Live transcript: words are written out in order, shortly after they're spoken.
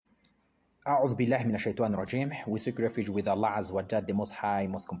أعوذ بالله من الشيطان الرجيم. We seek refuge with Allah Azza wa Jal, the Most High,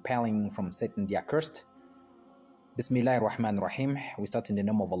 Most Compelling, from Satan the Accursed. Bismillah ar-Rahman ar-Rahim. We start in the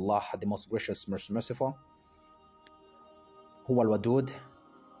name of Allah, the Most Gracious, Most Merciful. Huwa al-Wadud,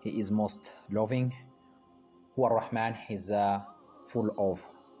 He is most loving. Huwa ar-Rahman, He is full of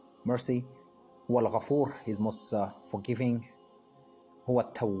mercy. Huwa al-Ghafur, He is most forgiving. Huwa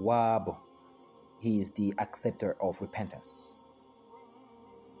al-Tawwab, He is the acceptor of repentance.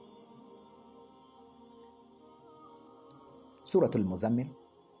 Surat Al-Muzzammil.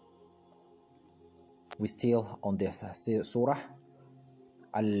 We still on this surah.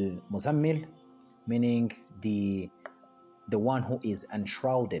 Al-Muzzammil, meaning the one who is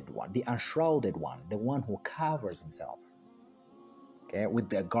enshrouded one, the enshrouded one, the one who covers himself, okay, with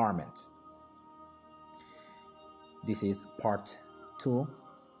the garment. This is part 2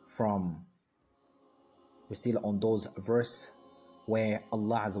 from, we're still on those verse where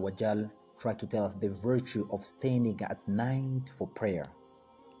Allah Azza wa Jal tried to tell us the virtue of standing at night for prayer.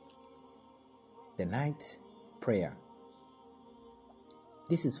 The night prayer.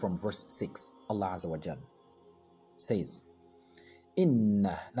 This is from verse 6. Allah Azza wa Jal says,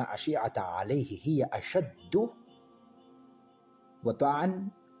 Inna na'ashi'ata alayhi hiya ashaddu wa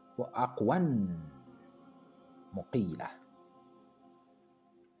ta'an wa aqwan muqila.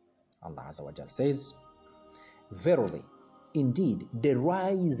 Allah Azza wa Jal says, verily, indeed, the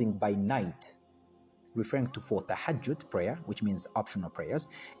rising by night, referring to for tahajjud prayer, which means optional prayers,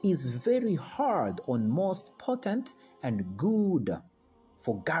 is very hard on most potent and good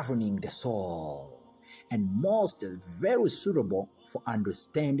for governing the soul, and most very suitable for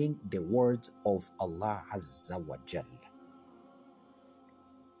understanding the words of Allah Azza wa Jal.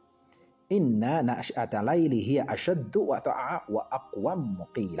 Inna na'ash'ata layli hiya ashaddu wa ta'a wa aqwam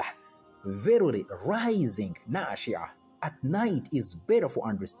muqila. Verily, rising na'ash'ah at night is better for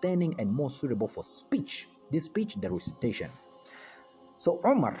understanding and more suitable for speech. This speech, the recitation. So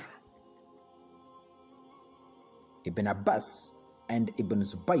Umar, Ibn Abbas, and Ibn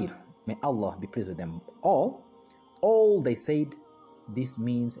Zubayr, may Allah be pleased with them all they said this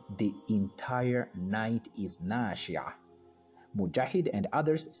means the entire night is Nashi'ah. Mujahid and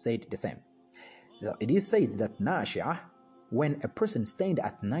others said the same. So it is said that Nashi'ah, when a person stand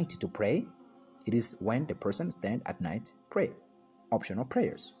at night to pray, it is when the person stand at night pray, optional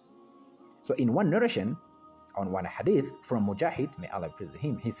prayers. So in one narration, on one hadith from Mujahid, may Allah praise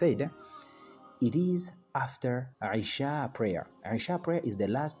him, he said, it is after Isha prayer. Isha prayer is the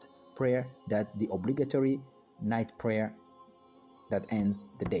last prayer, that the obligatory night prayer that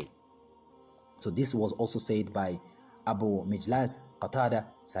ends the day. So this was also said by Abu Mijlas, Qatada,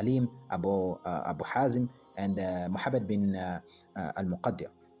 Salim, Abu Hazim, and Muhammad bin Al-Muqaddir.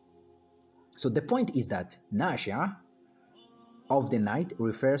 So the point is that Nashi'ah of the night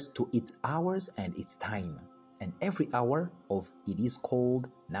refers to its hours and its time, and every hour of it is called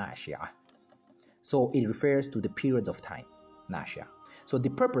Nashi'ah. So it refers to the periods of time, Nashi'ah. So the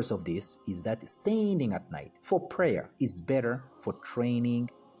purpose of this is that standing at night for prayer is better for training.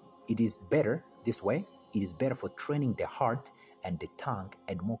 It is better this way. It is better for training the heart and the tongue,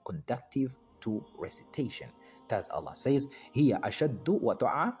 and more conductive to recitation. Thus Allah says, Hiya ashaddu wa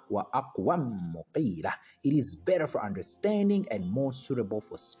ta'a wa aqwam muqila. It is better for understanding and more suitable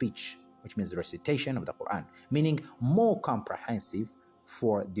for speech, which means the recitation of the Quran, meaning more comprehensive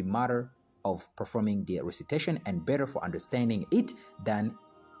for the matter of performing the recitation, and better for understanding it than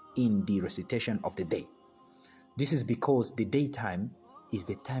in the recitation of the day. This is because the daytime is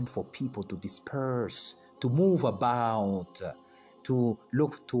the time for people to disperse, to move about, to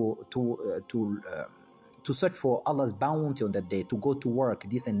look to search for Allah's bounty on that day, to go to work,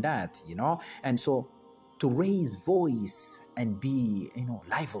 this and that, and so to raise voice and be,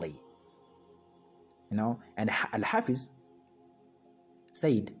 lively, and Al-Hafiz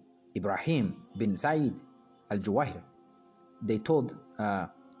Sayyid Ibrahim bin Said Al-Juwahir, they told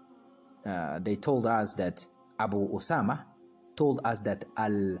us that Abu Usama told us that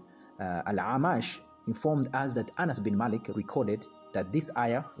Al-Amash informed us that Anas bin Malik recorded that this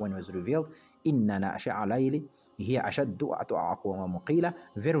ayah, when it was revealed, Inna na'asha'a layli hiya ashaddu wa muqila,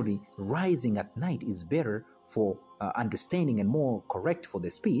 verily rising at night is better for understanding and more correct for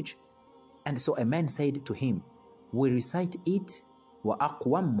the speech. And so a man said to him, we recite it wa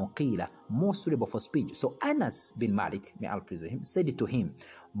aqwam muqila, more suitable for speech. So Anas bin Malik, may Allah praise him, said it to him,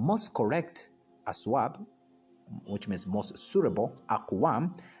 most correct, aswab, which means most suitable,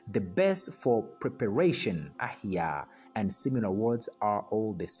 aqwam, the best for preparation, ahya, and similar words are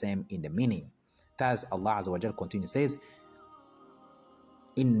all the same in the meaning. Thus Allah Azza wa Jal continues, says,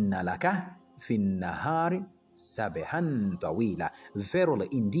 Inna laka fin nahari سَبْحًا طَوِيلًا. Verily,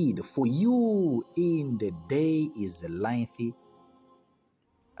 indeed, for you in the day is lengthy,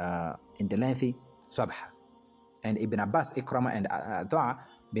 subh. And Ibn Abbas, Ikrama, and Ata'a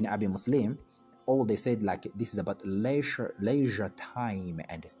bin Abi Muslim, all they said like this is about leisure time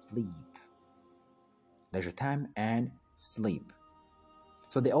and sleep. Leisure time and sleep.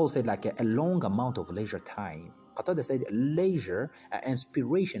 So they all said like a long amount of leisure time. Qatada said leisure,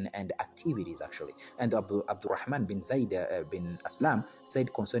 inspiration and activities actually. And Abdurrahman bin Zayd bin Aslam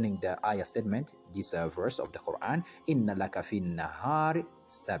said concerning the ayah statement, this verse of the Quran, Inna laka fi nahari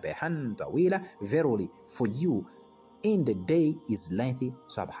sabihan tawila. Verily for you in the day is lengthy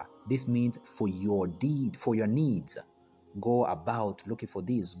sabha. This means for your deed, for your needs. Go about looking for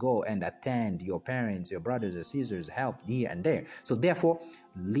this. Go and attend your parents, your brothers or sisters, help here and there. So therefore,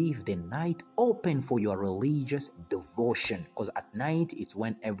 leave the night open for your religious devotion, because at night it's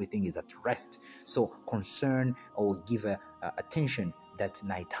when everything is at rest. So concern or give attention that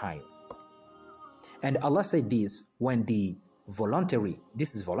night time. And Allah said this when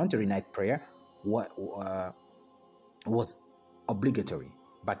this is voluntary night prayer, was obligatory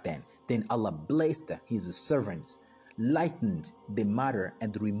back then. Then Allah blessed His servants, lightened the matter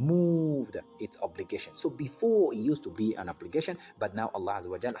and removed its obligation. So before it used to be an obligation, but now Allah Azza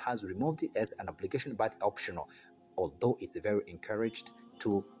wa Jal has removed it as an obligation but optional, although it's very encouraged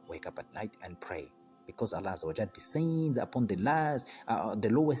to wake up at night and pray, because Allah Azza wa Jal descends upon the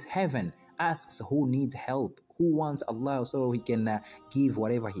lowest heaven, asks who needs help, who wants Allah so He can give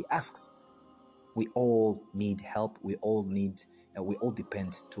whatever He asks. We all need help. We all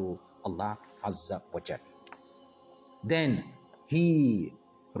depend to Allah Azza wa Jal. Then he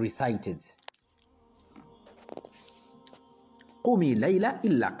recited, Qumi layla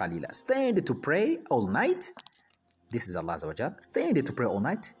illa qalila. Stand to pray all night. This is Allah Azza wa Jal. Stand to pray all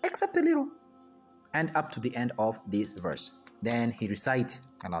night, except a little. And up to the end of this verse. Then he recited,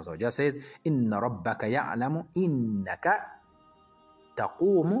 Allah Azza wa Jal says, Inna rabbaka ya'lamu innaka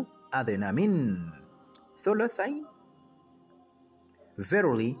taqumu adna min thulathayn.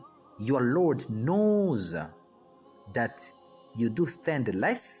 Verily, your Lord knows that you do stand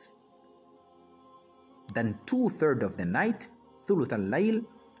less than 2/3 of the night, thuluth al-layl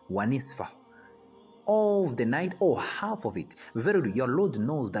wa nisfah, of the night or half of it. Verily, your Lord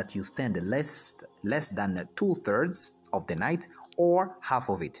knows that you stand less than 2/3 of the night or half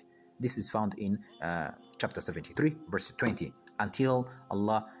of it. This is found in chapter 73, verse 20, until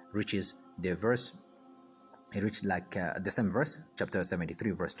Allah reaches the verse. He reached like the same verse, chapter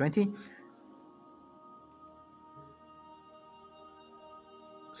 73, verse 20.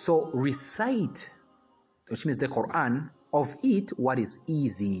 So recite, which means the Quran, of it what is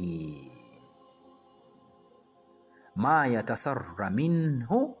easy. ما يتسر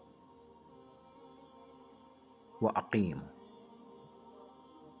منه وأقيم.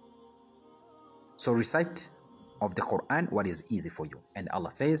 So recite of the Quran what is easy for you. And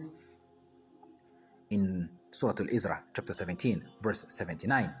Allah says in Surat Al-Isra, chapter 17, verse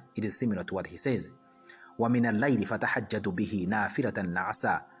 79, it is similar to what He says. وَمِنَ اللَّيْلِ فَتَحَجَّدُ بِهِ نَافِلَةً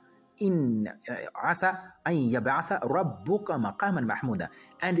عَسَىٰ أَن يَبْعَثَ رَبُّكَ مَقَامًا مَحْمُودًا.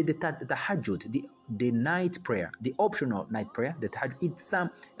 And the tahajjud, the night prayer, the optional night prayer, the tahajjud,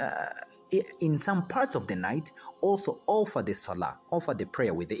 in some parts of the night, also offer the salah, offer the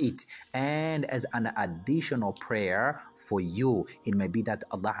prayer with it. And as an additional prayer for you, it may be that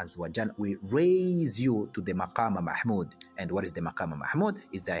Allah Azza wa Jal will raise you to the Maqam Mahmud. And what is the Maqam Mahmud?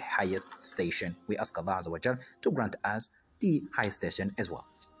 Is the highest station. We ask Allah Azza wa Jal to grant us the highest station as well.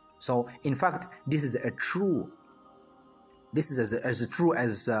 So, in fact, this is as true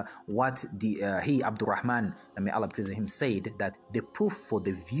as what he, Abdurrahman, may Allah please him, said, that the proof for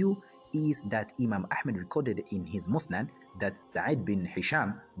the view is that Imam Ahmed recorded in his Musnad that Sa'id bin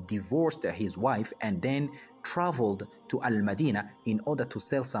Hisham divorced his wife and then traveled to Al-Madinah in order to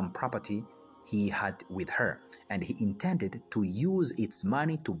sell some property he had with her. And he intended to use its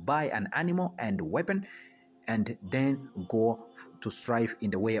money to buy an animal and weapon and then go to strive in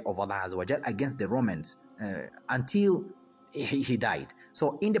the way of Allah Azza wa Jal against the Romans until he died.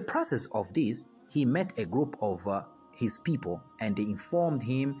 So in the process of this, he met a group of his people, and they informed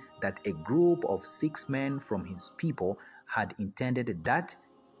him that a group of 6 men from his people had intended that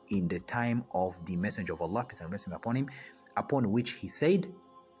in the time of the Messenger of Allah, peace and blessing upon him, upon which he said,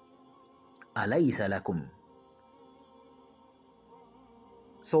 Alaysa lakum.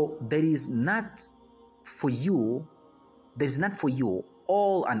 So there is not for you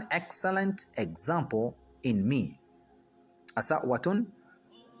all an excellent example in me. Asa'watun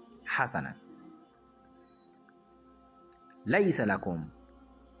hasana. Laysa lakum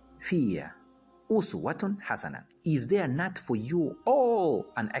fiya uswatun hasana. Is there not for you all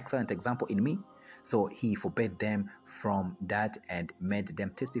an excellent example in me? So he forbade them from that and made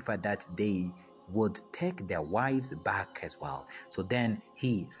them testify that they would take their wives back as well. So then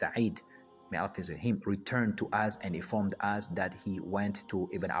he, Sa'id, may Allah please with him, returned to us and informed us that he went to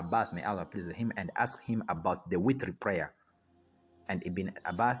Ibn Abbas, may Allah please with him, and asked him about the witr prayer. And Ibn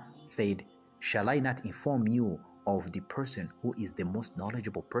Abbas said, shall I not inform you of the person who is the most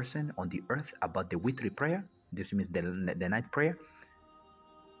knowledgeable person on the earth about the witr prayer? This means the night prayer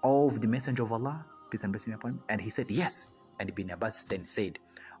of the Messenger of Allah, peace and blessing upon him. And he said, yes. And Ibn Abbas then said,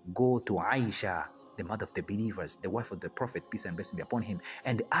 go to Aisha, the mother of the believers, the wife of the Prophet, peace and blessing be upon him,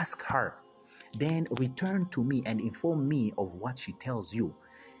 and ask her. Then return to me and inform me of what she tells you.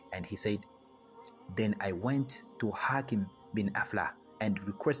 And he said, then I went to Hakim bin Aflah and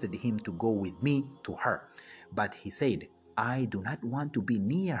requested him to go with me to her. But he said, I do not want to be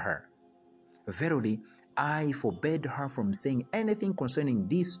near her. Verily, I forbade her from saying anything concerning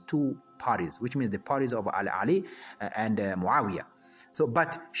these two parties, which means the parties of Ali and Muawiyah. So,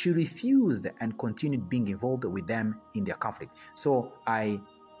 but she refused and continued being involved with them in their conflict. So I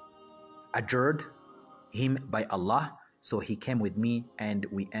adjured him by Allah. So he came with me and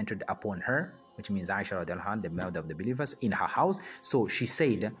we entered upon her, which means Aisha radiallahu anha, the mother of the believers, in her house. So she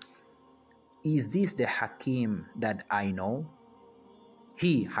said, is this the Hakim that I know?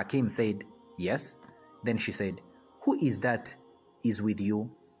 He, Hakim, said, yes. Then she said, who is that is with you?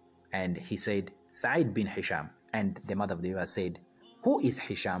 And he said, Sa'id bin Hisham. And the mother of the believers said, who is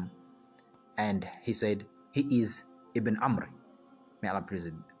Hisham? And he said, he is Ibn Amr. May Allah praise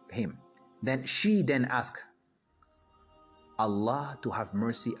him. Then she then asked Allah to have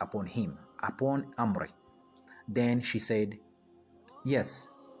mercy upon him, upon Amr. Then she said, yes,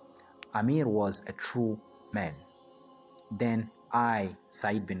 Amir was a true man. Then I,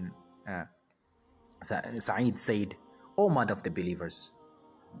 Sa'id said, O mother of the believers,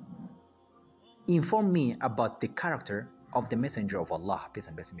 inform me about the character of the Messenger of Allah, peace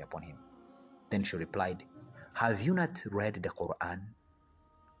and blessing be upon him. Then she replied, have you not read the Quran?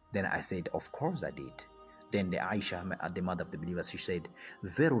 Then I said, of course I did. Then the Aisha, the mother of the believers, she said,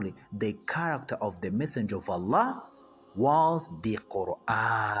 verily, the character of the Messenger of Allah was the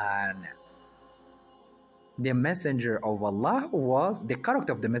Quran. The Messenger of Allah was, the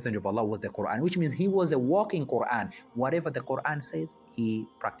character of the Messenger of Allah was the Quran, which means he was a walking Quran. Whatever the Quran says, he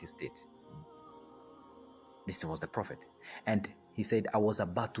practiced it. This was the Prophet. And he said, I was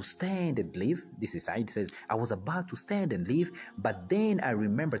about to stand and leave. This is Sa'id says, I was about to stand and leave, but then I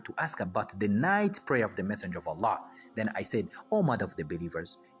remembered to ask about the night prayer of the Messenger of Allah. Then I said, O mother of the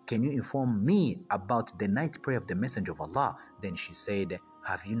believers, can you inform me about the night prayer of the Messenger of Allah? Then she said,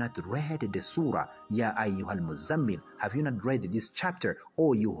 have you not read the surah, Ya Al-Muzzammil? Have you not read this chapter?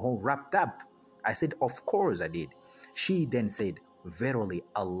 Oh, you all wrapped up. I said, of course I did. She then said, verily,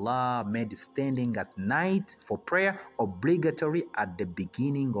 Allah made standing at night for prayer obligatory at the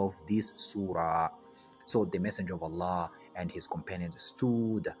beginning of this surah. So the Messenger of Allah and his companions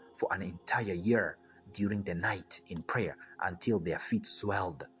stood for an entire year during the night in prayer until their feet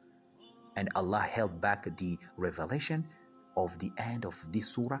swelled. And Allah held back the revelation of the end of this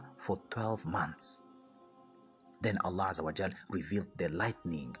surah for 12 months. Then Allah Azza wa Jal revealed the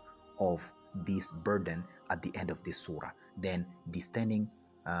lightening of this burden at the end of this surah. Then the standing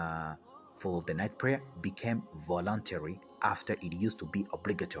for the night prayer became voluntary after it used to be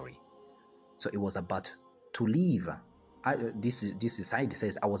obligatory. So it was about to leave. This side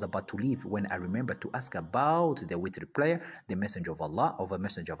says, I was about to leave when I remembered to ask about the witr prayer, the Messenger of Allah, of a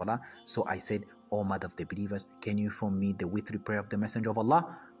Messenger of Allah. So I said, O mother of the believers, can you inform me the witr prayer of the Messenger of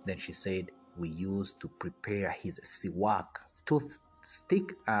Allah? Then she said, we used to prepare his siwak,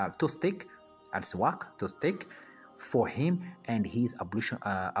 toothstick, for him and his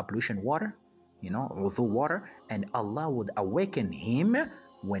ablution water, wudu water, and Allah would awaken him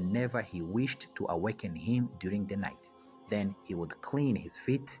whenever he wished to awaken him during the night. Then he would clean his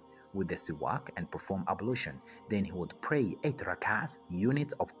feet with the siwak and perform ablution. Then he would pray 8 rak'ahs,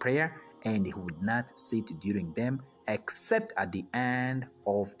 units of prayer, and he would not sit during them except at the end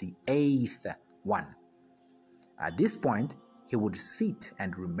of the 8th one. At this point, he would sit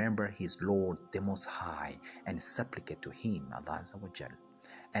and remember his Lord, the Most High, and supplicate to him, Allah Azza wa Jal.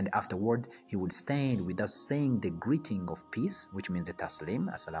 And afterward, he would stand without saying the greeting of peace, which means the taslim,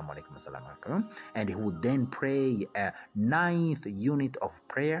 assalamu alaikum, assalamu alaikum, and he would then pray a 9th unit of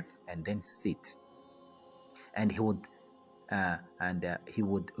prayer and then sit. And he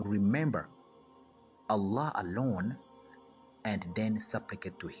would remember Allah alone and then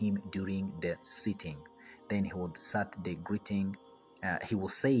supplicate to him during the sitting. Then he would start the greeting he will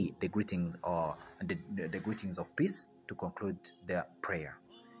say the greeting or the greetings of peace to conclude the prayer,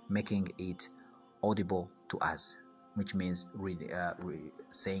 making it audible to us, which means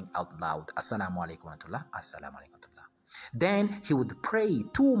saying out loud, Assalamu alaikum wa rahmatullah, Assalamu alaikum wa rahmatullah. Then he would pray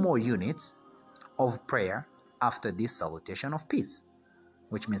 2 more units of prayer after this salutation of peace,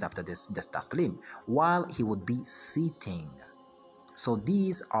 which means after this taslim, while he would be sitting. So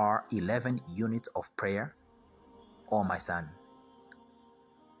these are 11 units of prayer, oh my son.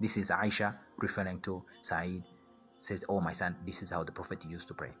 This is Aisha referring to Sa'id, says, oh my son, this is how the Prophet used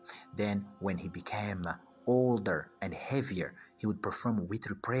to pray. Then when he became older and heavier, he would perform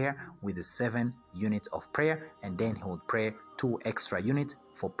witr prayer with the 7 units of prayer, and then he would pray 2 extra units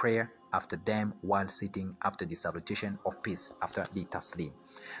for prayer after them while sitting after the salutation of peace, after the taslim.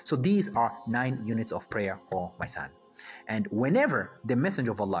 So these are 9 units of prayer, oh my son. And whenever the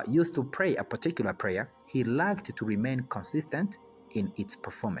Messenger of Allah used to pray a particular prayer, he liked to remain consistent in its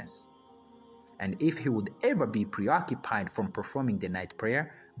performance. And if he would ever be preoccupied from performing the night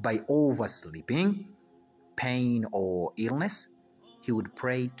prayer by oversleeping, pain, or illness, he would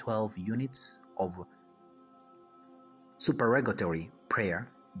pray 12 units of supererogatory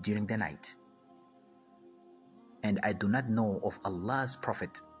prayer during the night. And I do not know of Allah's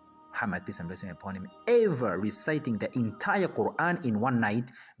Prophet, Muhammad, peace and blessing upon him, ever reciting the entire Quran in one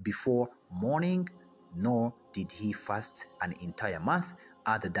night before morning, nor did he fast an entire month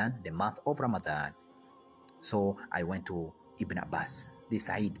other than the month of Ramadan. So I went to Ibn Abbas. This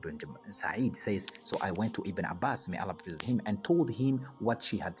Sa'id says, so I went to Ibn Abbas, may Allah be with him, and told him what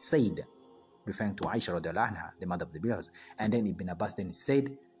she had said, referring to Aisha radiallahu anha, the mother of the believers. And then Ibn Abbas then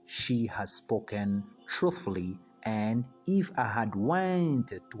said, she has spoken truthfully, and if I had went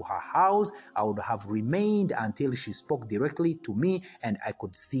to her house, I would have remained until she spoke directly to me and I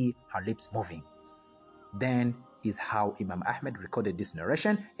could see her lips moving. Then is how Imam Ahmed recorded this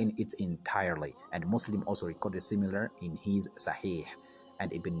narration in its entirely, and Muslim also recorded similar in his Sahih.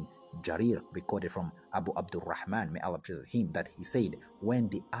 And Ibn Jarir recorded from Abu Abdul Rahman, may Allah be with him, that he said, when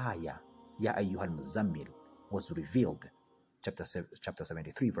the ayah Ya Al-Muzzammil was revealed, chapter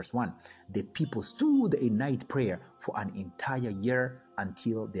 73 verse 1, the people stood in night prayer for an entire year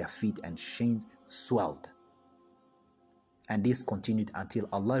until their feet and shins swelled. And this continued until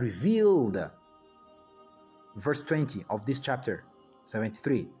Allah revealed verse 20 of this chapter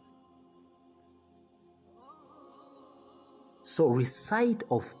 73. So recite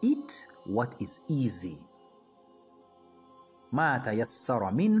of it what is easy. ما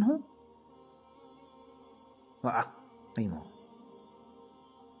تيسر منه وأقيمه.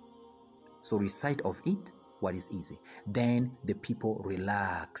 So recite of it what is easy. Then the people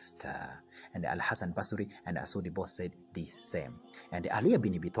relaxed. And Al-Hasan Basri and Asudi both said the same. And Ali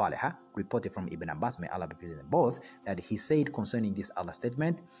bin Abi Talib reported from Ibn Abbas, may Allah be pleased with them both, that he said concerning this Allah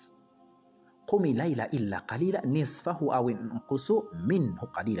statement, قُمِ لَيْلَ إِلَّا قَلِيلًا نِصْفَهُ أَوْ انْقُصُ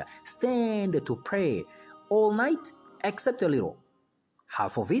مِنْهُ قَلِيلًا. Stand to pray all night except a little.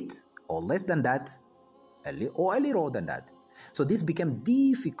 Half of it or less than that, or a little than that. So this became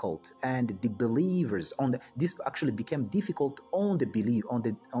difficult, and the believers this actually became difficult on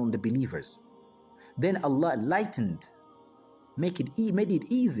the believers. Then Allah lightened, made it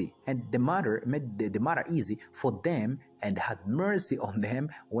easy, and made the matter easy for them, and had mercy on them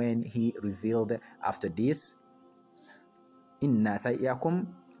when He revealed after this, Inna sayyakum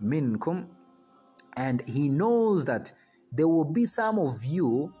minkum, and He knows that there will be some of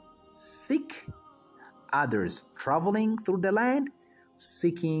you sick, others traveling through the land,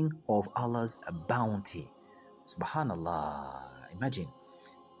 seeking of Allah's bounty. Subhanallah. Imagine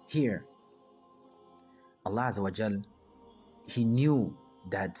here, Allah Azza wa Jal, He knew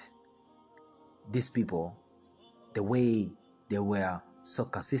that these people, the way they were so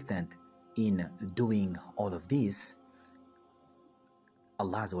consistent in doing all of this,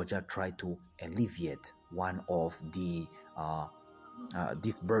 Allah Azza wa Jal tried to alleviate one of the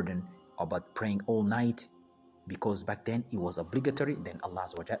this burden about praying all night, because back then it was obligatory. Then Allah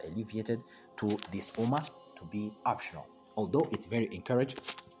Azza wa Jal alleviated to this ummah to be optional, although it's very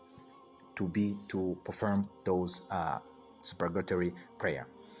encouraged to perform those supererogatory prayer.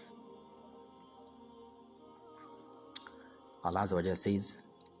 Allah Azza wa Jal says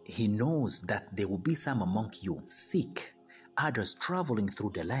He knows that there will be some among you sick, others traveling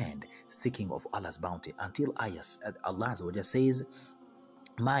through the land, seeking of Allah's bounty, until Allah Azza wa Jal says,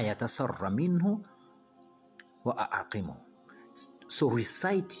 مَا يَتَسَرَّ مِنْهُ وَأَعْقِمُهُ. So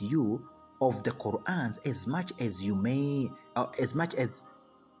recite you of the Quran as much as you may, as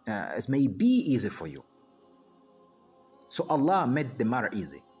may be easy for you. So Allah made the matter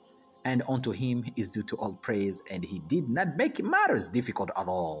easy. and unto him is due to all praise, and he did not make matters difficult at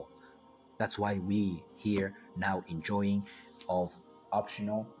all. That's why we here now enjoying of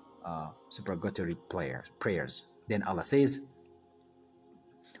optional supererogatory prayers. Then Allah says,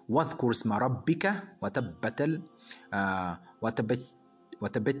 وَاذْكُرْ اسْمَ رَبِّكَ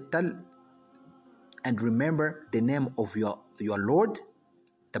وَتَبَتَّلْ, and remember the name of your Lord.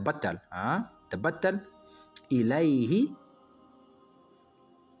 تبتل تبتل إليه,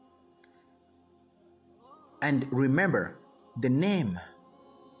 and remember the name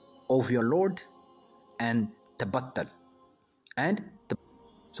of your Lord, and tabattal. And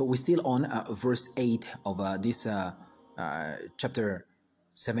so we're still on verse 8 of this chapter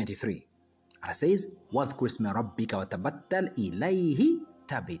 73. Allah says, وَاذْكُرْ اسْمَ رَبِّكَ وَتَبَتَّلْ إِلَيْهِ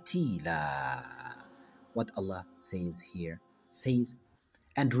تَبْتِيلًا. What Allah says here says,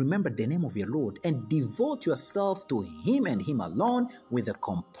 and remember the name of your Lord, and devote yourself to him and him alone with a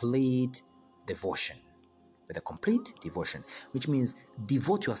complete devotion. With a complete devotion, which means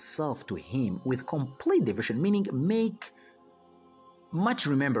devote yourself to him with complete devotion, meaning make much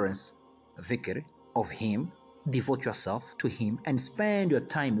remembrance, dhikr, of him, devote yourself to him, and spend your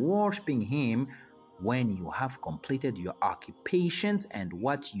time worshiping him when you have completed your occupations and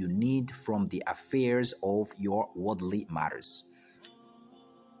what you need from the affairs of your worldly matters.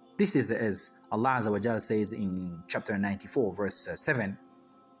 This is as Allah Azza wa Jalla says in chapter 94 verse 7,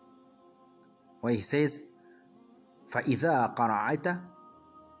 where he says, فَإِذَا فَرَعَتَ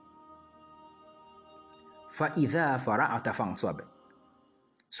فَانْصَبْ.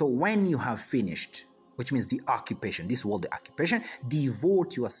 So when you have finished, which means the occupation, this world, the occupation,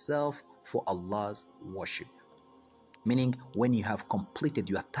 devote yourself for Allah's worship. Meaning when you have completed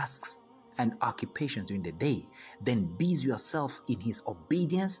your tasks and occupations during the day, then busy yourself in his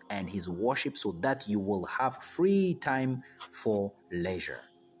obedience and his worship, so that you will have free time for leisure,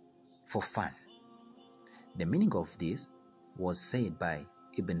 for fun. The meaning of this was said by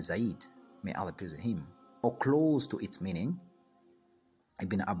Ibn Zayd, may Allah be with him, or close to its meaning.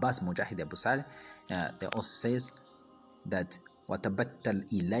 Ibn Abbas, Mujahid, Abu Salih, they also says that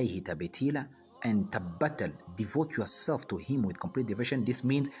وَتَبَتَّلْ إِلَيْهِ تَبْتِيلًا, and tabattal, devote yourself to him with complete devotion. This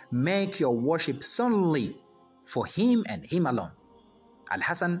means make your worship solely for him and him alone.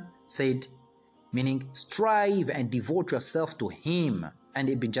 Al-Hasan said, meaning strive and devote yourself to him. And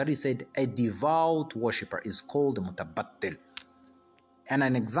Ibn Jarir said, a devout worshipper is called mutabattil. And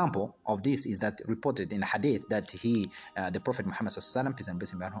an example of this is that reported in a hadith that the Prophet Muhammad sallallahu peace and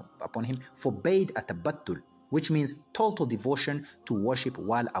blessing be upon him, forbade a tabattul, which means total devotion to worship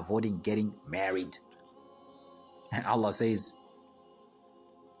while avoiding getting married. And Allah says,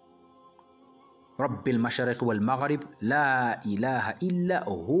 رب المشرق والمغرب لا إله إلا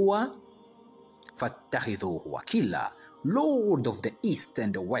هو فاتخذوه وكيلا. Lord of the East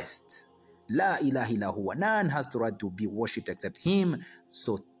and the West, La ilaha illa huwa, none has the right to be worshipped except him,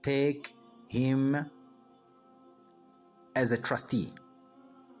 so take him as a trustee,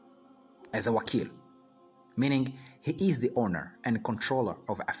 as a wakil, meaning he is the owner and controller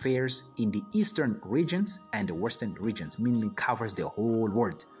of affairs in the eastern regions and the western regions, meaning covers the whole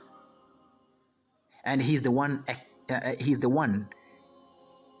world. And he's the one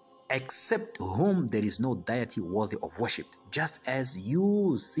except whom there is no deity worthy of worship. Just as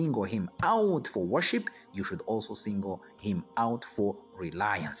you single him out for worship, you should also single him out for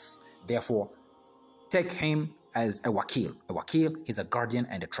reliance. Therefore, take him as a wakil. A wakil is a guardian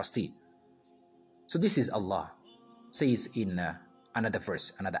and a trustee. So this is Allah says in another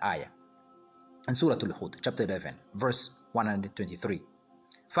verse, another ayah. In Surat Al-Hud, chapter 11, verse 123.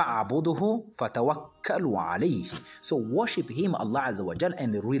 فَعَبُدُهُ فَتَوَكَّلُوا عَلَيْهِ. So worship him, Allah Azza wa Jal,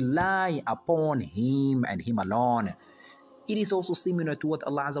 and rely upon him and him alone. It is also similar to what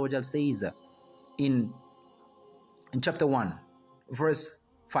Allah Azza wa Jal says in chapter 1, verse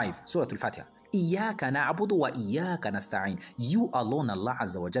 5, Surah Al-Fatiha. إِيَّاكَ نَعْبُدُ وَإِيَّاكَ نَسْتَعِينُ. You alone, Allah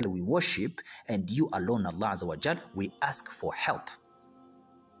Azza wa Jal, we worship, and you alone, Allah Azza wa Jal, we ask for help.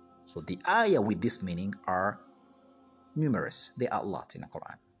 So the ayah with this meaning are numerous. They are a lot in the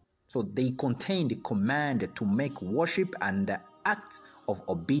Quran. So they contain the command to make worship and acts of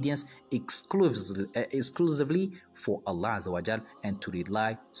obedience exclusively for Allah Azza wa Jal, and to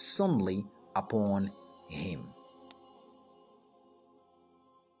rely solely upon him.